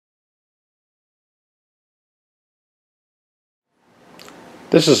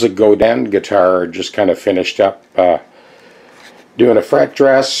This is a Godin guitar, just kind of finished up doing a fret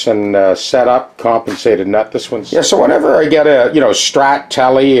dress and set up, compensated nut. This one's... Yeah, so whenever I get a, Strat,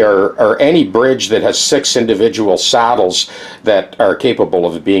 Tele, or any bridge that has 6 individual saddles that are capable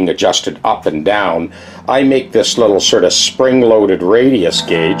of being adjusted up and down, I make this little sort of spring-loaded radius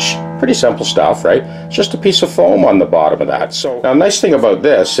gauge. Pretty simple stuff, right? It's just a piece of foam on the bottom of that. So, now, the nice thing about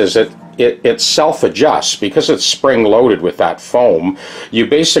this is it self-adjusts. Because it's spring-loaded with that foam, you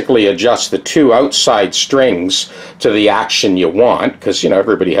basically adjust the 2 outside strings to the action you want, because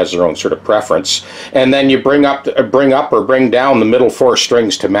everybody has their own sort of preference, and then you bring up or bring down the middle 4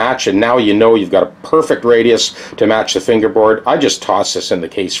 strings to match, and now you've got a perfect radius to match the fingerboard. I just toss this in the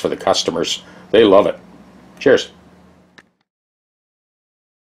case for the customers. They love it. Cheers.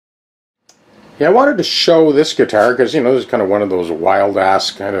 Yeah, I wanted to show this guitar because this is kind of one of those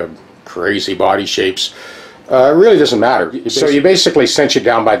wild-ass kind of crazy body shapes. It really doesn't matter. So you basically cinch it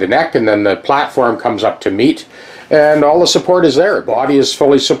down by the neck, and then the platform comes up to meet, and all the support is there. Body is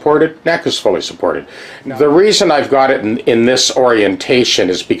fully supported, neck is fully supported. Now, the reason I've got it in this orientation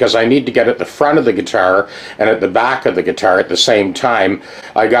is because I need to get at the front of the guitar and at the back of the guitar at the same time.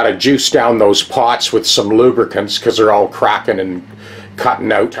 I got to juice down those pots with some lubricants because they're all cracking and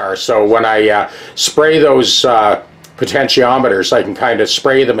cutting out. So when I spray those potentiometers, I can kind of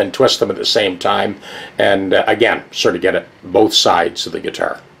spray them and twist them at the same time, and again, sort of get at both sides of the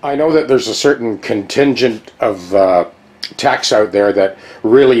guitar. I know that there's a certain contingent of techs out there that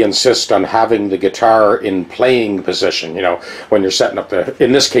really insist on having the guitar in playing position, when you're setting up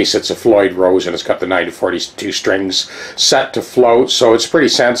in this case it's a Floyd Rose, and it's got the 9 to 42 strings set to float, so it's pretty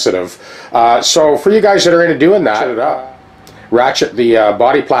sensitive. So for you guys that are into doing that, ratchet the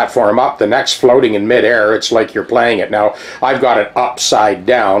body platform up, the neck's floating in mid-air. It's like you're playing it. Now, I've got it upside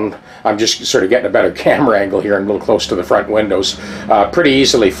down. I'm just sort of getting a better camera angle here and a little close to the front windows. Pretty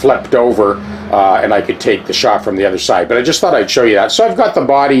easily flipped over, and I could take the shot from the other side. But I just thought I'd show you that. So I've got the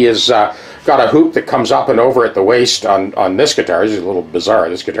body is got a hoop that comes up and over at the waist on this guitar. This is a little bizarre,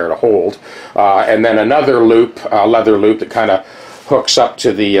 this guitar to hold. And then another loop, leather loop that kind of hooks up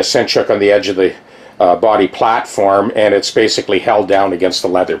to the cinch hook on the edge of the body platform, and it's basically held down against the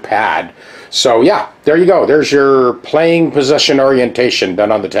leather pad. So yeah, there you go. There's your playing position orientation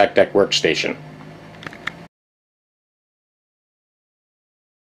done on the Tech Deck workstation.